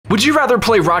Would you rather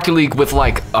play Rocket League with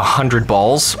like 100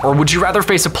 balls, or would you rather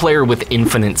face a player with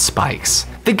infinite spikes?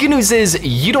 The good news is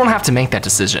you don't have to make that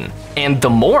decision. And the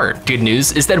more good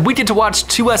news is that we get to watch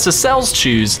two SSLs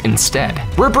choose instead.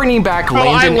 We're bringing back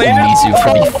Landon and Mizu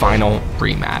for the final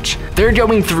rematch. They're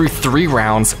going through 3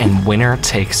 rounds and winner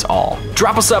takes all.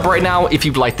 Drop us up right now if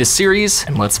you've liked this series,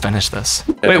 and let's finish this.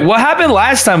 Wait, what happened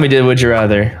last time we did Would You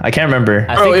Rather? I can't remember.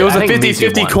 Bro, it was a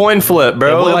 50-50 coin flip,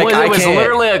 bro. It was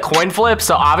literally a coin flip,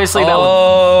 so obviously that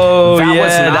was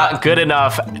not good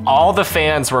enough. All the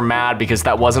fans were mad because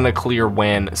that wasn't a clear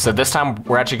win. So this time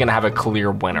we're actually gonna have a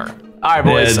clear winner. All right,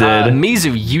 boys.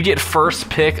 Mizu, you get first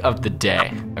pick of the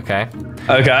day. Okay.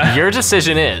 Okay. Your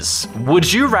decision is: would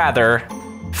you rather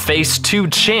face 2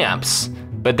 champs,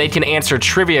 but they can answer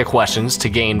trivia questions to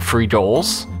gain free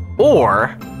goals,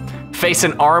 or face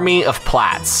an army of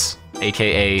plats,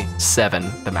 aka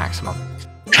 7, the maximum?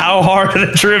 How hard are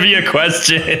the trivia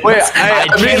questions? Wait, I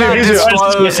cannot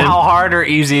disclose how hard or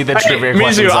easy the trivia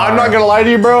questions Mizu, are. I'm not gonna lie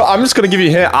to you, bro. I'm just gonna give you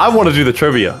a hint. I want to do the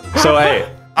trivia. So hey.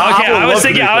 Okay, I was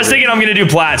thinking I'm gonna do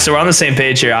plats, so we're on the same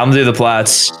page here. I'm gonna do the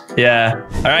plats. Yeah.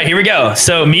 All right, here we go.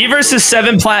 So me versus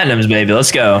 7 platinums, baby.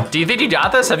 Let's go. Do you think you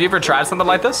got this? Have you ever tried something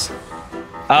like this?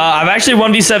 I've actually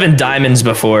 1v7 diamonds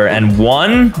before and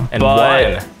won,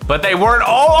 but they weren't.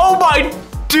 Oh my.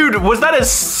 Dude, was that a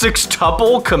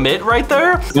 6-tuple commit right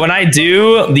there? When I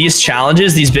do these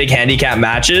challenges, these big handicap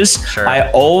matches, sure.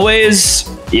 I always,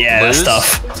 that's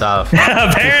tough.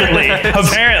 apparently.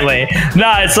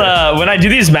 Nah, it's when I do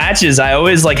these matches, I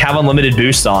always like have unlimited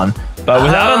boost on. But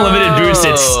without unlimited boost,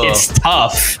 it's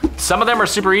tough. Some of them are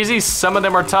super easy, some of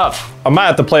them are tough. I might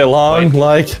have to play along,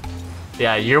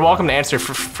 Yeah, you're welcome to answer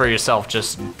for yourself,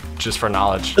 just for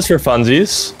knowledge. Just for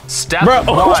funsies. Step 1.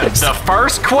 The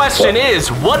first question is,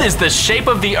 what is the shape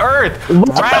of the Earth?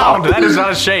 Round. That is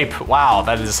not a shape. Wow,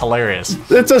 that is hilarious.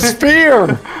 It's a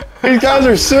spear. These guys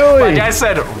are silly. Like I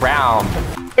said, round.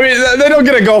 I mean, they don't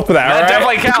get a goal for that, That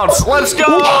definitely counts. Let's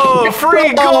go.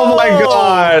 Free goal. Oh my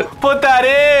god. Put that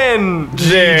in.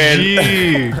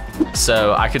 GG.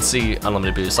 So I could see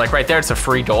unlimited boost. Like right there, it's a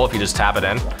free goal if you just tap it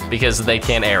in because they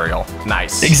can't aerial.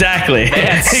 Nice. Exactly. They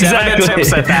had 7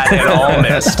 attempts at that and all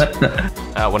missed.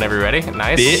 Whenever you're ready.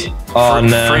 Nice.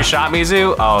 Free shot,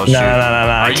 Mizu. Oh, shoot. No.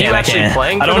 Are you actually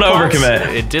playing? I don't want to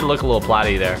overcommit. It did look a little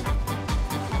platty there.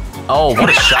 Oh, what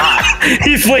a shot.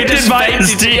 He flicked it by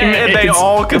his teammates. And they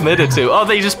all committed to. Oh,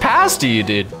 they just passed to you,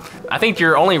 dude. I think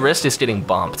your only risk is getting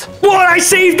bumped. What? I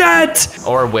saved that!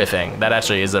 Or whiffing. That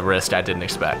actually is a risk I didn't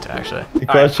expect, actually.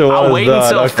 I'll wait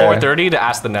until 4:30 to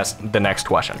ask the next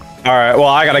question. All right, well,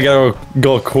 I gotta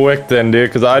go quick then, dude,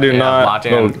 because I do not. Locked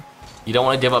in. You don't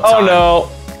want to give up time. Oh, no.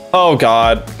 Oh,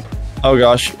 God. Oh,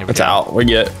 gosh. It's out.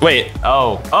 Wait.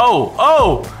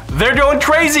 Oh. They're going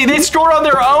crazy. They scored on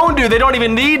their own, dude. They don't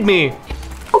even need me.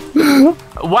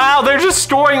 Wow, they're just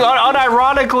scoring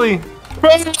unironically. Bro,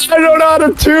 I don't know how to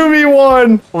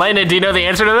 2v1. Landon, do you know the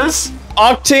answer to this?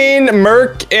 Octane,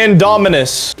 Merc, and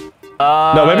Dominus.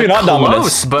 No, maybe not Dominus.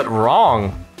 Close, but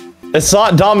wrong. It's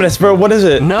not Dominus, bro. What is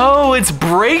it? No, it's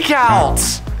Breakout.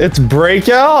 It's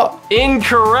Breakout?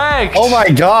 Incorrect. Oh my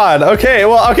god. Okay,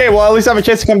 well, at least I have a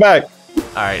chance to come back.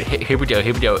 All right, here we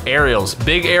go. Aerials.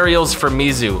 Big aerials for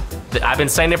Mizu. I've been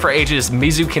saying it for ages.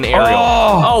 Mizu can aerial.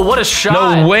 Oh, what a shot.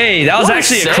 No way. That was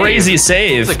actually a crazy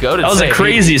save. That was a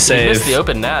crazy save. He missed the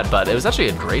open net, but it was actually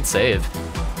a great save.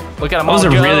 Look at him. That was a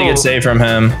really good save from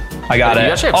him. I got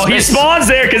it. Oh, he spawns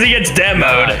there because he gets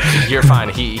demoed. You're fine.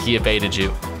 He evaded you.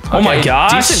 Okay, oh my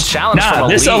gosh. Decent challenge from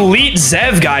Elite. This Elite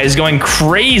Zev guy is going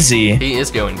crazy. He is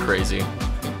going crazy.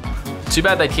 Too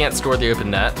bad they can't score the open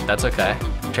net. That's okay.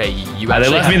 Okay, you actually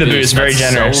they left me the boost. Very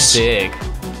generous. So big.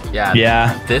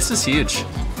 Yeah. This is huge.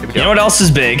 You know what else is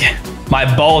big? My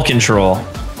ball control.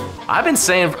 I've been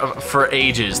saying for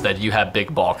ages that you have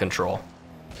big ball control.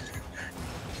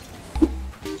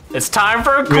 It's time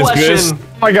for a question.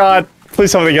 Oh my god.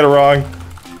 Please tell me to get it wrong.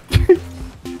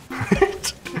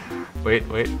 Wait.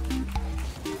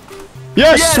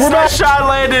 Yes, we're back. Shot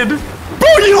landed.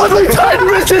 Bro, you look like Titan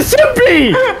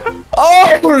Mississippi.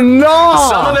 Oh no.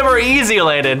 Some of them are easy,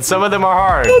 Landon. Some of them are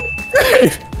hard.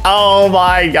 Oh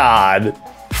my god.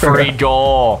 Free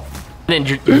goal. And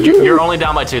you're only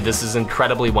down by 2. This is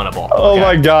incredibly winnable. Oh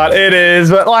my god, it is.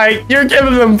 But like, you're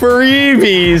giving them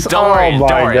freebies. Don't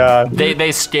worry. God.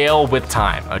 They scale with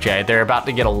time. Okay, they're about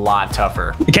to get a lot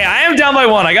tougher. Okay, I am down by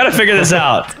 1. I gotta figure this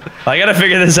out. You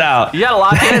gotta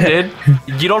lock in, dude.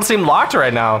 You don't seem locked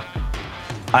right now.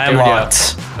 I am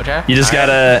locked. Okay. You just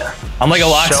gotta. I'm like a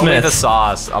locksmith. Show me the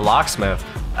sauce. A locksmith.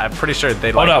 I'm pretty sure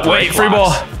they like. Hold up. Wait. Free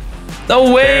ball.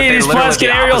 No way. These plants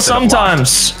get aerial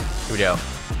sometimes. Here we go.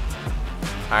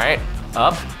 All right.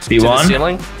 Up. Speed to one. the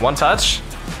ceiling. One touch.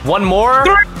 One more.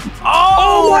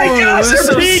 Oh my gosh, this is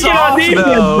they're so peeking on soft, defense,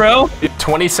 though. bro.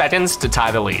 20 seconds to tie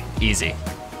the lead. Easy.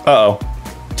 Uh-oh.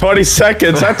 20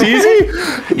 seconds. That's easy?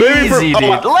 Maybe Easy,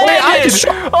 dude.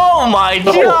 Landon! Oh my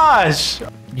gosh!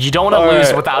 You don't want to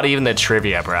lose without even the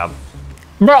trivia, bro.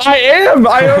 Bro, I am.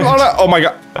 Oh my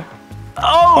god.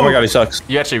 Oh my god, he sucks.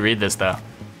 You actually read this though.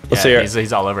 Let's see it.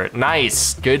 He's all over it.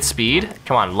 Nice. Good speed.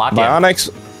 Come on, lock in. Bionics.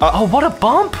 Oh, what a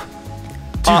bump!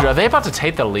 Dude, are they about to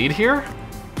take the lead here?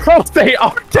 Bro, they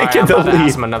are taking the I'm about to ask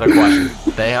lead. them another question.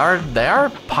 They are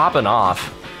popping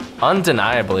off.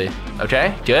 Undeniably.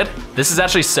 Okay, good. This is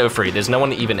actually so free. There's no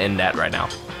one even in net right now.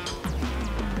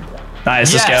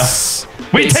 Nice, let's Yes! go.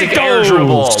 We Basic take air those.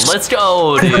 dribble. Let's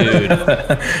go, dude.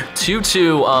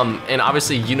 2-2. And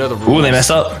obviously you know the rules. Ooh, they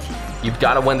messed up. You've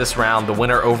got to win this round. The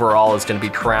winner overall is going to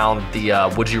be crowned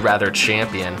the Would You Rather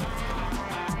champion.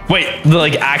 Wait, the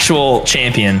like actual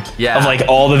champion Yeah. of like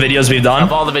all the videos we've done?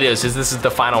 Of all the videos, this is the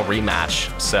final rematch.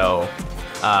 So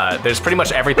there's pretty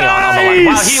much everything on the line.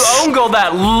 Wow, Nice! he own goaled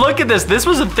that. Look at this. This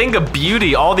was a thing of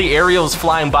beauty. All the aerials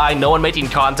flying by, no one making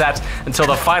contact until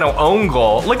the final own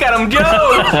goal. Look at him go.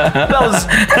 That was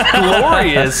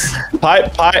glorious.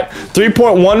 Pipe.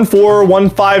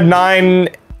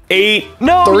 3.14159.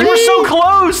 No, Three? you were so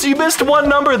close. You missed one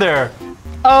number there.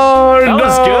 Oh, That no.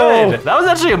 was good. That was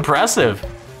actually impressive.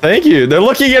 Thank you. They're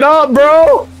looking it up,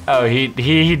 bro. Oh, he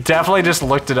definitely just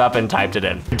looked it up and typed it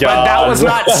in. But God. that was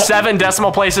not 7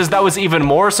 decimal places. That was even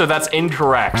more, so that's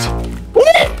incorrect.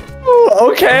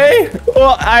 Okay.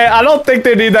 Well, I don't think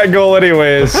they need that goal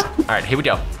anyways. All right, here we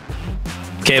go.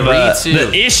 Okay, but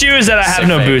 3-2. the issue is that I have Sick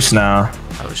no fake. boost now.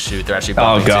 Oh shoot, they're actually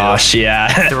Oh bumping gosh, yeah.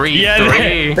 3-3.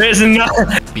 Yeah, there's no.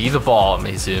 too. Be the ball,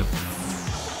 Mizu.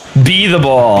 Be the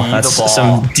ball. Be That's the ball.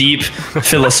 some deep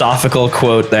philosophical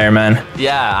quote there, man.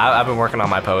 Yeah, I've been working on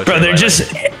my poetry. Bro, they're lately.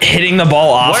 just hitting the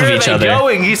ball off Where of are each they other.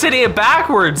 going? He's hitting it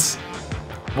backwards.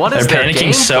 What is They're their panicking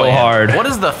game so plan? hard. What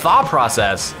is the thought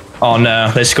process? Oh no,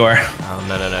 they score. Oh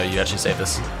no, you actually saved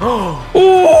this. Ooh!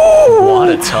 What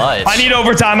a touch. I need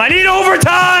overtime. I need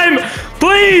overtime,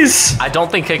 please. I don't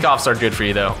think kickoffs are good for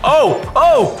you though. Oh!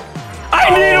 I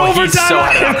need Oh, he overtime. so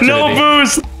I had an have no opportunity.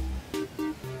 boost.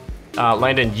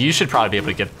 Landon, you should probably be able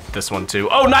to get this one too.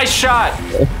 Oh, nice shot!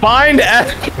 Find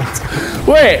X.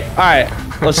 Wait. All right.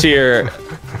 Let's see here.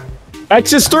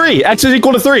 X is 3. X is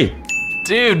equal to 3.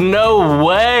 Dude, no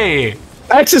way!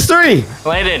 X is 3.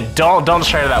 Landon, don't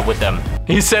share that with them.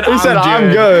 He said,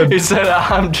 I'm good. He said,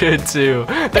 I'm good too.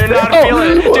 They're not Oh.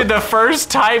 feeling it. Dude, the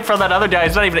first type from that other guy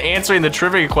is not even answering the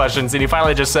trivia questions, and he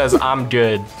finally just says, I'm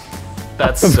good.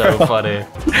 That's so funny.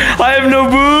 I have no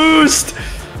boost.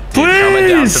 Dude, coming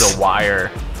down to Please. the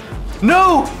wire.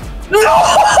 No!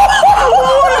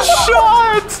 What a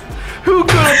shot! Who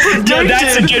could have predicted? Dude,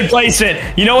 that's a good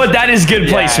placement. You know what? That is good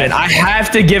placement. I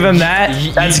have to give him that.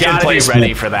 That's you good gotta placement. be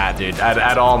ready for that, dude.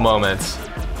 At all moments.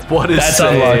 What is That's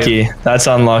save? unlucky. That's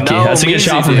unlucky. No, That's a good easy,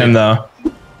 shot from dude. him, though.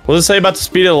 What does it say about the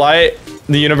speed of light,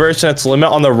 the universe, and its limit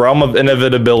on the realm of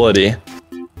inevitability?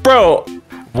 Bro,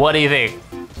 What do you think?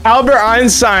 Albert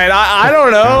Einstein. I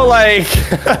don't know. Like,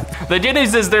 The good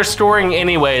news is they're scoring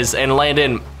anyways, and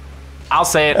Landon, I'll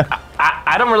say it,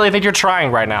 I don't really think you're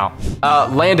trying right now.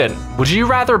 Landon, would you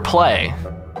rather play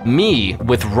me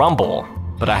with Rumble,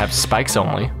 but I have spikes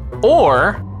only?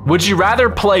 Or would you rather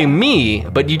play me,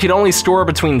 but you can only store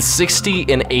between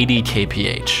 60 and 80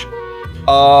 kph?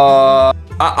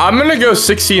 I'm gonna go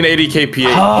 60 and 80 kph.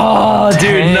 Oh,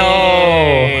 dude, no.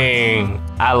 Dang.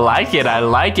 I like it.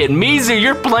 Mizu,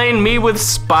 you're playing me with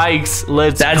spikes.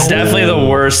 That's go. definitely the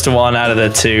worst one out of the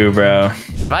two, bro.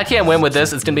 If I can't win with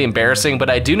this, it's gonna be embarrassing, but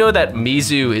I do know that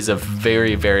Mizu is a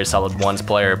very, very solid ones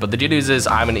player, but the good news is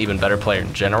I'm an even better player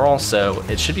in general, so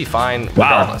it should be fine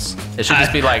regardless. It should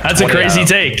just be like That's a 20-0. crazy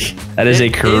take. That is a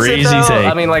Is it crazy though? take.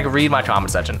 I mean, like, read my comment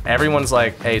section. Everyone's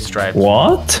like, hey, Stripe,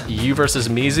 What? you versus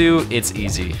Mizu, it's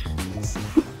easy.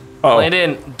 Oh.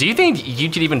 Landon, do you think you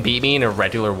could even beat me in a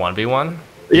regular 1v1?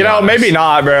 You know, maybe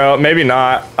not, bro. Maybe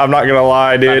not. I'm not gonna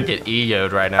lie, I dude. get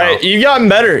egoed right now. Hey, you've gotten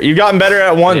better. You've gotten better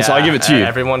at once. So I'll give it to you.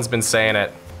 Everyone's been saying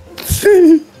it.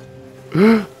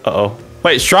 Uh-oh.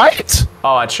 Wait, striked?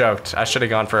 Oh, I choked. I should have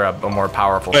gone for a more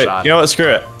powerful Wait, shot. you know what? Screw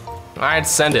it. All right,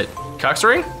 send it. Cucks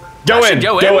ring? Go That in. should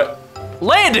Go Go in.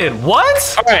 Landon,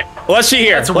 what? All right, let's see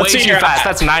here. That's Let's way see too here. fast.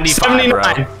 That's 95, bro.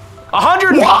 79.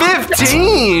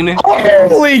 115?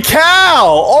 Holy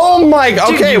cow! Oh my. Dude,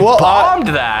 Okay, you well, bombed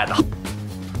that.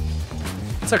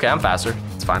 It's okay. I'm faster.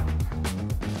 It's fine.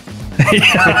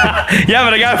 Yeah,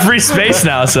 but I got free space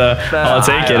now, so I'll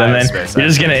take it. I And have then space, you're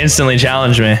just gonna instantly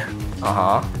challenge me.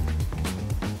 Uh-huh.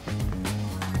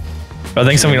 I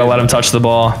think I'm gonna let him touch the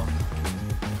ball.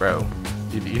 Bro,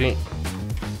 You think?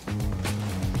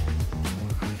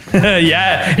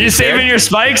 Yeah, you saving your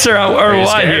spikes or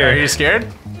what here? Are you scared?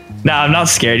 No, I'm not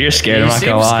scared. You're scared. You I'm not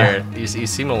gonna lie. scared. You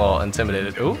seem a little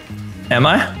intimidated. Ooh. Am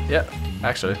I? Yeah,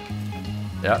 actually.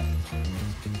 Yeah.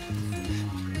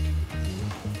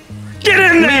 Get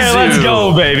in there. Mizu. Let's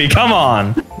go, baby. Come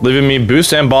on. Leaving me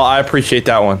boost and ball. I appreciate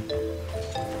that one.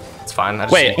 It's fine. I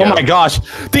just Wait, ego. oh my gosh.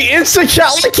 The instant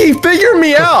shot, like he figured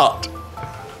me out.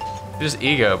 Just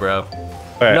ego, bro.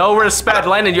 Right. No respect.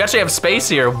 Landon, you actually have space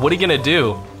here. What are you gonna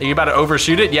do? Are you about to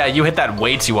overshoot it? Yeah, you hit that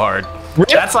way too hard.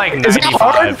 That's like Is that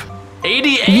hard? 95.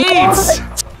 88!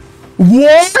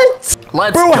 What?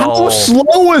 Let's Bro, go. how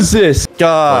slow was this?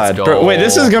 God. Let's Bro, go. wait,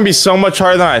 this is gonna be so much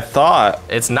harder than I thought.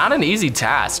 It's not an easy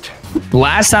task.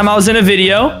 Last time I was in a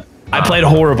video, I played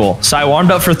horrible. So I warmed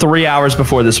up for 3 hours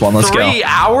before this one. Let's go. 3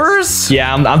 hours?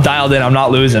 Yeah, I'm dialed in. I'm not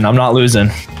losing. I'm not losing.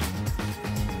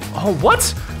 Oh, what?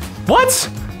 What?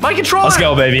 My controller. Let's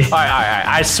go, baby. All right.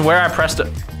 I swear I pressed it.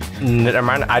 Never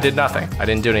mind. I did nothing. I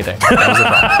didn't do anything. That was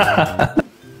a problem.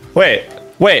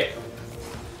 Wait.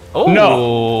 Oh.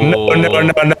 No. I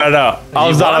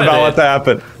was not wanted about it. what that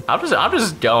happened. I'm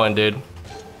just going, dude.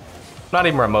 Not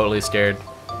even remotely scared.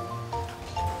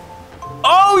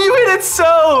 Oh, you hit it so.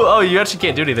 Oh, you actually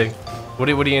can't do anything. What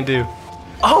are you gonna do?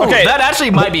 Oh, Okay. that actually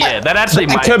might be it. That actually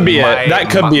That might could be it. might- That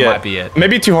could might- be might it. be it.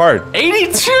 Maybe too hard.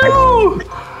 82.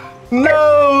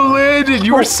 No, Landon,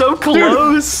 you were so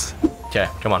close. Okay,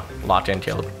 come on, locked in,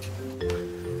 Caleb.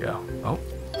 Go. Oh.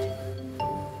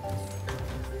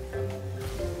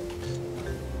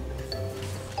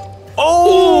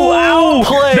 Oh,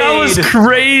 outplayed. That was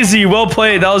crazy. Well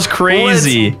played. That was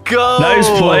crazy. Let's go. Nice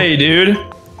play, dude.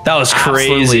 That was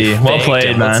crazy. Absolutely Well faked played,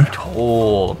 it. man. Let's go.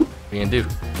 What are you gonna do?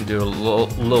 You do a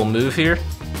little move here.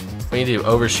 What do you do?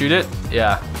 Overshoot it?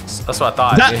 Yeah, that's what I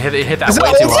thought. That- You hit that is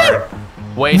way that too over? hard.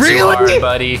 Way too Really? hard,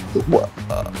 buddy.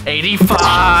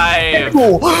 85.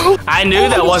 I knew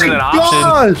that wasn't an option.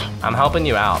 Gosh. I'm helping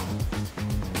you out.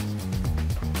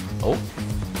 Oh,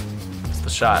 it's the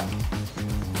shot.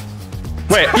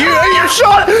 Wait, you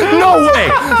shot?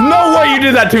 No way you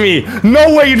did that to me.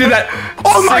 No way you did that.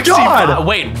 Oh my 65. god.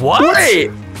 Wait, what?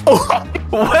 Wait. Oh,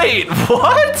 Wait,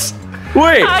 what?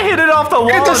 wait. I hit it off the wall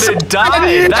It's a and it died.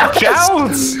 yes. That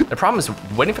counts. The problem is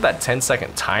waiting for that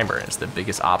 10-second timer is the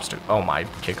biggest obstacle. Oh my,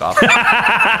 kickoff.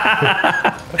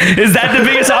 Is that the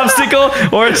biggest obstacle,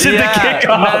 or is it the No,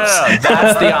 kickoffs?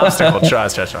 that's the obstacle.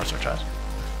 Trust.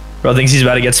 Bro thinks he's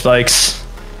about to get spikes.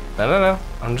 No.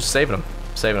 I'm just saving him.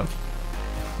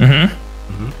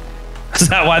 Is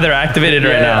that why they're activated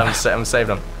right now? I'm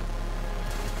saving him.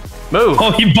 Move.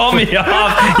 Oh, he bumped me off.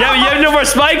 Yeah, but you have no more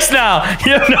spikes now.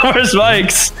 You have no more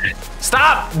spikes.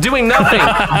 Stop doing nothing.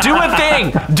 Do a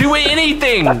thing. Do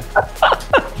anything.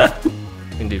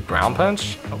 You can do ground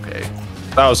punch? Okay.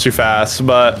 That was too fast,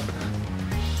 but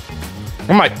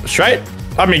I might straight.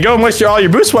 I mean, go and waste all your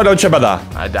boosts. Why don't you, brother?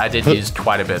 I did use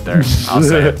quite a bit there. I'll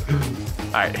say it.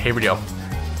 All right, here we go.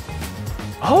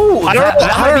 Oh, I don't know.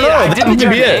 that I might don't be it. know. I That didn't might do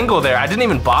be the it. angle there. I didn't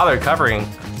even bother covering.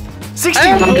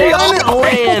 61 Oh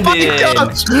landed.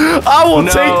 I will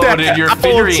No, take that. dude, you're I will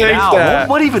figuring it take out. that.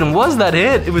 What even was that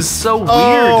hit? It was so weird.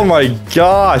 Oh my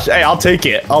gosh. Hey, I'll take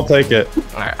it. I'll take it.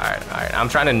 All right. I'm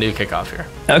trying a new kickoff here.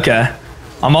 Okay.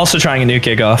 I'm also trying a new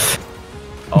kickoff.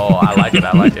 Oh, I like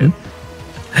it.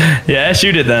 Yeah,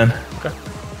 shoot it then.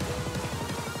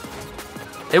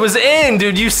 It was in,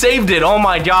 dude. You saved it. Oh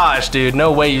my gosh, dude.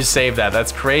 No way you saved that.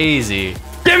 That's crazy.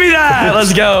 Give me that.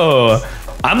 Let's go.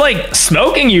 I'm like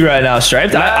smoking you right now,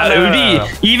 Striped. It would No.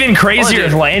 be even crazier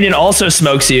if Landon also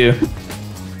smokes you.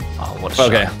 Oh, what a shot.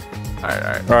 Okay. All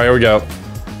right. All right, here we go.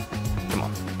 Come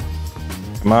on.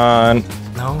 Come on.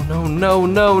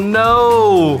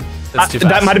 No. That's too fast.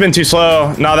 That might have been too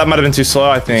slow. No, that might have been too slow,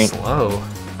 I think. Slow.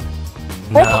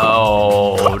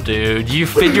 No, dude. You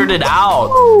figured it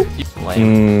out. You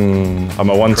lame. I'm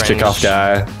a once Cringe. kickoff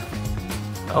guy.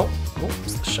 Oh,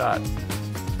 it's the shot.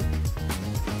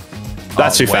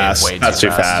 That's too way fast. That's too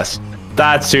fast.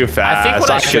 That's too fast. I think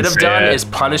what I could should have see done it. is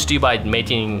punished you by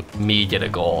making me get a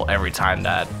goal every time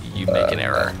that you make an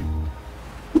error.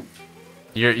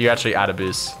 You're actually out of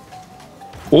boost.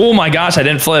 Oh my gosh, I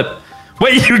didn't flip.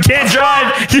 Wait, you can't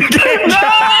drive. You can't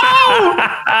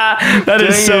drive. That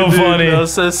is so funny. That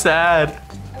was so sad.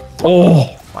 Oh,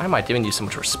 Why am I giving you so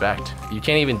much respect? You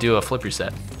can't even do a flip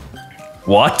reset.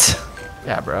 what?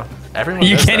 Yeah, bro. Everyone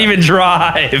You knows can't that. even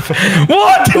drive.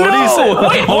 What? What do you say? No.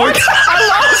 Wait, what? I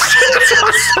lost it. That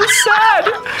was so sad.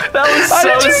 That was How so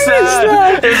did you miss sad.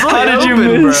 that? It was How really did you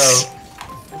open, miss?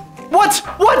 Bro.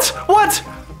 What?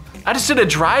 I just did a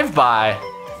drive-by.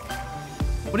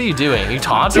 What are you doing? Are you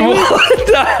taunting me? What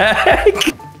the heck?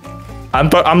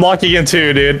 I'm locking in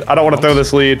 2, dude. I don't want to throw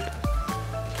this lead.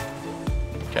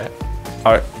 Okay.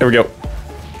 All right, here we go.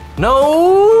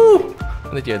 No! I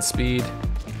think you had speed.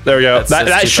 There we go. That's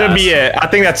That too should be it. I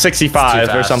think that's 65 or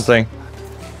fast. something.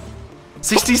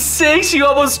 66, you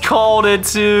almost called it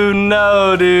too.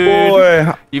 No, dude.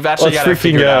 Boy, You've actually got to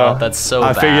figure it out. That's so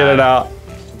bad. I figured it out.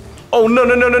 Oh, no.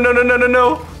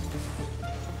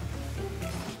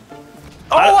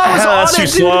 Oh, I was on that's it, too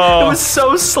dude. slow. It was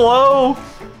so slow.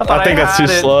 I think that's too had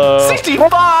it. slow.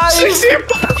 65!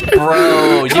 65!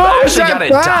 Bro, you How is actually that got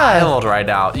it bad? dialed right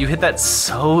now. You hit that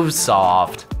so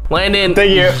soft. Landon,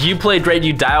 Thank you played great.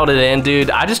 You dialed it in, dude.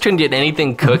 I just couldn't get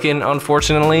anything cooking,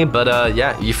 unfortunately. But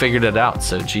yeah, you figured it out.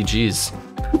 So GG's.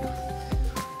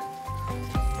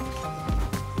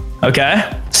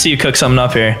 Okay. See you cook something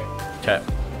up here. Okay.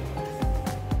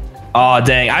 Oh,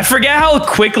 dang. I forget how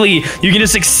quickly you can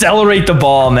just accelerate the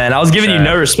ball, man. I was giving you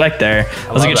no respect there.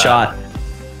 That was a good shot.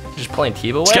 Just playing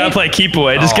keep away? Just gotta play keep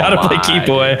away. Just gotta play keep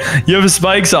away. You have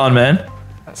spikes on, man.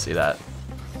 I see that.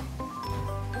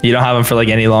 You don't have them for like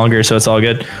any longer, so it's all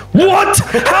good. What?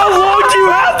 How long do you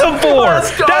have them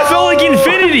for? That felt like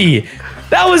infinity.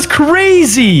 That was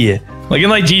crazy. Looking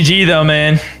like GG though,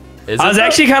 man. I was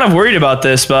actually kind of worried about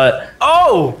this, but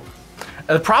oh,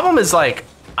 the problem is like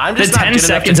I'm just the not 10 good enough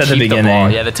seconds to at the keep beginning.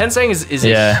 ball. Yeah, the 10 seconds is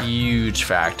a huge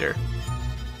factor.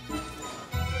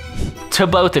 To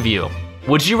both of you,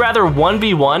 would you rather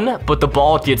 1v1 but the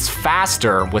ball gets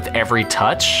faster with every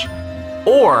touch,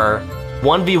 or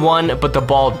 1v1 but the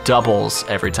ball doubles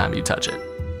every time you touch it?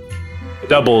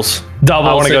 Doubles. Doubles.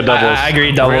 I want to go doubles. I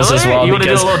agree doubles Really? as well. You wanna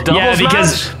do a little doubles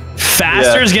because match?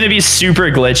 faster is gonna be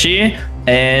super glitchy,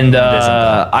 and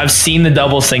I've seen the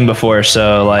doubles thing before,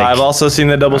 so like I've also seen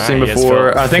the doubles thing yes,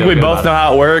 before. feel- I think feel we good both about know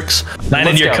how it works.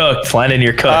 Landon, you're cooked. Landon,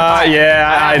 you're cooked.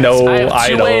 Yeah, I know. I have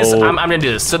two ways. know. I'm gonna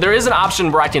do this. So there is an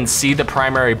option where I can see the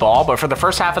primary ball, but for the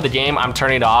first half of the game, I'm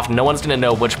turning it off. No one's gonna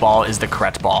know which ball is the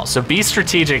correct ball. So be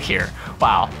strategic here.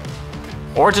 Wow.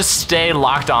 Or just stay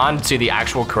locked on to the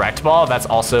actual correct ball. That's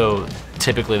also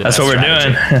typically the That's best what we're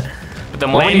strategy. doing. But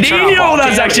then when you turn off Landino, ball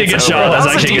that's cam, actually a good it's shot. over. That's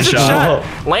That was actually a good decent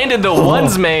shot. Landed the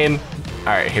ones main. All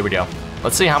right, here we go.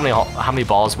 Let's see how many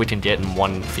balls we can get in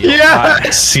one field.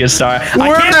 Yes, good start.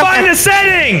 I can't find the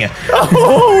setting.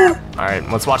 All right,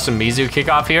 let's watch some Mizu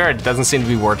kickoff here. It doesn't seem to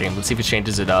be working. Let's see if it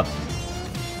changes it up.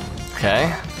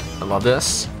 Okay, I love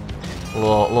this. A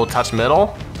little touch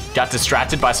middle. Got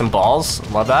distracted by some balls.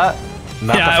 Love that.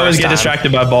 Not Yeah, the I always first get time.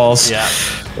 distracted by balls. Yeah.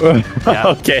 Yeah,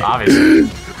 Okay. obviously.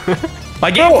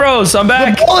 My game froze. I'm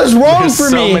back. The ball is wrong There's for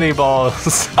so me. many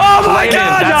balls. Oh my Landon,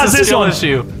 god, that's no, a this skill one.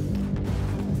 issue.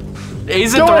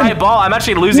 Is it the right ball? I'm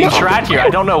actually losing track here. I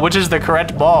don't know which is the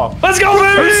correct ball. Let's go,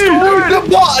 baby. Dude, the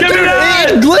ball, Give me dude, that.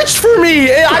 it glitched for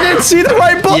me. I didn't see the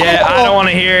right ball. Yeah, I don't want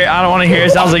to hear it. I don't want to hear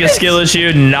it. Sounds like a skill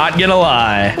issue. Not gonna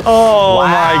lie. Oh Wow.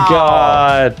 my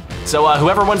god. So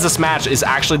whoever wins this match is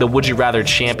actually the Would You Rather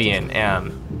champion,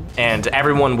 and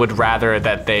everyone would rather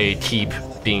that they keep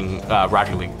being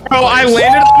Rocket League. Bro, I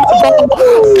landed on the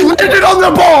ball. Landed on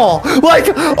the ball. Like,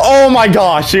 oh my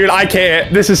gosh, dude, I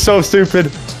can't. This is so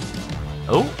stupid.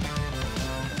 Oh.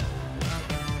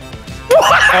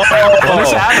 What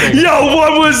is happening? Yo,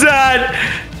 what was that?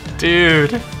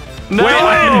 Dude.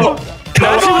 No.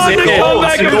 Come on, the it.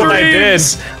 comeback See of what I did.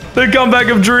 dreams. The comeback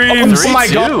of dreams. Oh my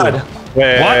 3-2. god.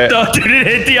 Wait, What the? Did it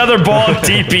hit the other ball and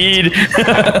TP'd?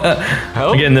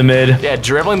 Oh. Get in the mid. Yeah,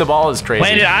 dribbling the ball is crazy.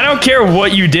 Landon, I don't care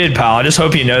what you did, pal. I just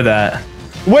hope you know that.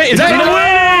 Wait, is that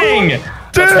Winning!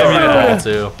 That's gonna be the ball Dude.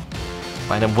 too.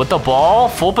 Landon with the ball,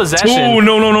 full possession. Oh,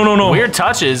 no. Weird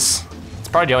touches. It's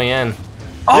probably going in.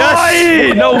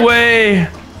 Yes. Oh, no way.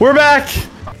 We're back.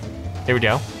 Here we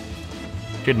go.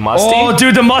 Dude, Musty. Oh,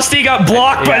 dude, the Musty got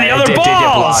blocked by the it other did get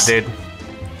balls. blocked, dude.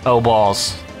 Oh,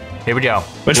 balls. Here we go.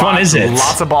 Which one is it?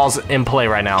 Lots of balls in play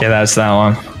right now. Okay, that's that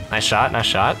one. Nice shot, nice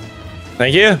shot.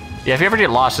 Thank you. Yeah, if you ever get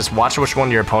lost, just watch which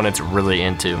one your opponent's really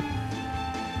into.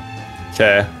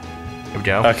 Okay. Here we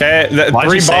go. Okay. Why'd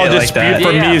Three you say ball it like dispute that?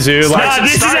 for Yeah. Mizu. Start- Like,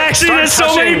 This is actually, there's so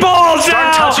touching- many balls Start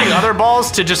now. touching other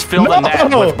balls to just fill the net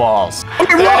No. with balls. wrong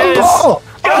There it is. ball.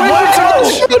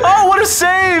 Oh, what a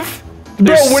save! Bro,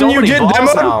 There's when so you many get balls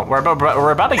demoed- now. We're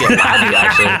about to get laggy,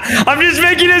 actually. I'm just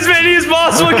making as many as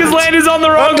possible because Landon's on the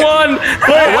wrong one.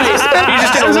 He's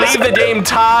just gonna leave the game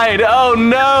tied. Oh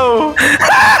no!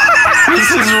 This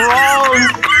is wrong.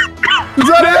 Is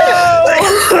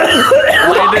that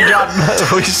Landon got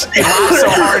he laughed so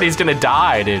hard he's gonna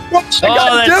die, dude. it?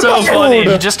 Oh, that's so funny.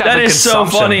 You just got That the is so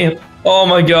consumption. funny. Oh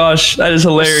my gosh, that is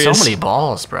hilarious. So many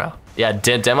balls, bro. Yeah,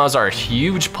 demos are a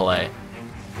huge play.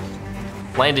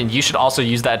 Landon, you should also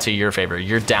use that to your favor.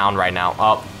 You're down right now.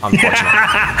 Oh, unfortunate.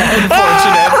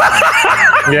 Unfortunate.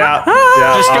 Yeah.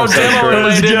 Just go demo it,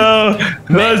 Let's Landon. go.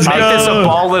 Let's Make this a go.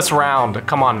 ballless round.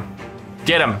 Come on.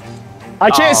 Get him. I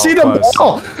can't see the close.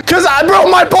 ball. Cause bro,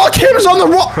 my ball camera's on the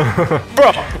wrong.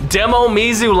 Bro. Demo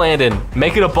Mizu, Landon.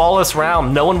 Make it a ballless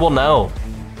round. No one will know.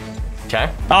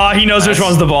 Okay. Oh, he knows which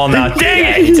one's the ball now. Dang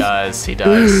Yeah, it! he does. He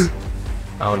does.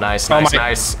 Oh, nice, nice, my-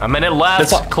 nice. A minute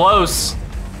left. That's- Close.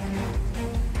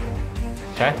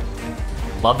 Okay.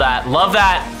 Love that. Love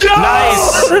that.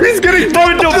 Nice. He's getting Dude,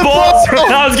 the ball.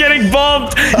 I was getting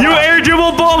bumped. You air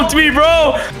dribble bumped me, bro.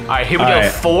 All right, here we go.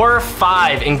 right.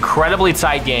 4-5. Incredibly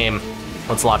tight game.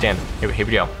 Let's lock in. Here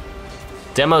we go.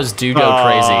 Demos do go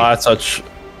crazy. That's such.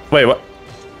 Wait, what?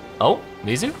 Oh,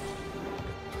 Mizu.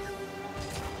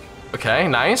 Okay,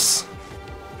 nice.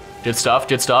 Good stuff.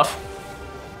 Good stuff.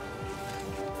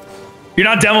 You're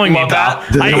not demoing me, Love pal.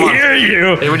 that. I Come on. hear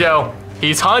you. Here we go.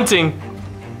 He's hunting.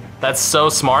 That's so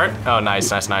smart. Oh,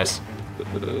 nice, nice, nice.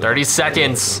 30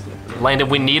 seconds. Landon,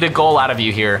 we need a goal out of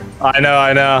you here. I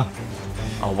know.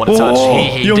 Oh, what a touch. Oh,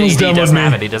 He you almost demoed doesn't me.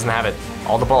 have it. He doesn't have it.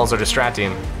 All the balls are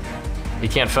distracting him. He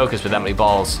can't focus with that many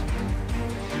balls.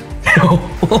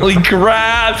 Holy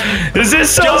crap. This is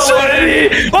so Go,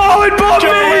 sweaty. Oh, it bumped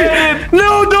me.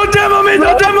 No, don't demo me.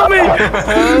 Don't demo me.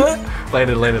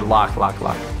 Landon, lock.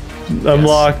 I'm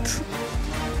locked.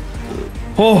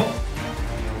 Oh.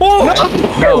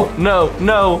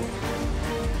 No.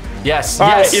 Yes, All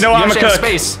right, yes. you know what, I'm a understand cook.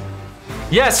 space.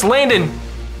 Yes, Landon.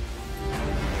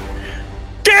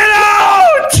 Get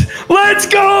out. Let's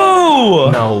go.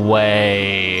 No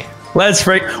way. Let's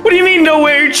freak. What do you mean, no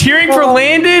way? You're cheering for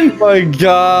Landon? Oh my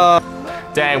god.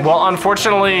 Dang, well,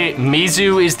 unfortunately,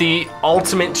 Mizu is the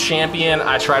ultimate champion.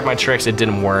 I tried my tricks, it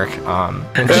didn't work.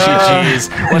 GG's.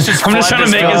 Let's just I'm just flood trying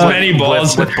to this make as field many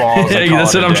balls. with balls. and call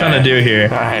That's it what a I'm trying to day. do here.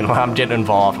 All right, well, I'm getting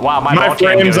involved. Wow, my My ball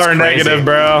cam frames goes are crazy. negative,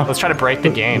 bro. Let's try to break the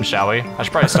game, shall we? I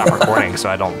should probably stop recording so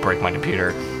I don't break my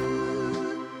computer.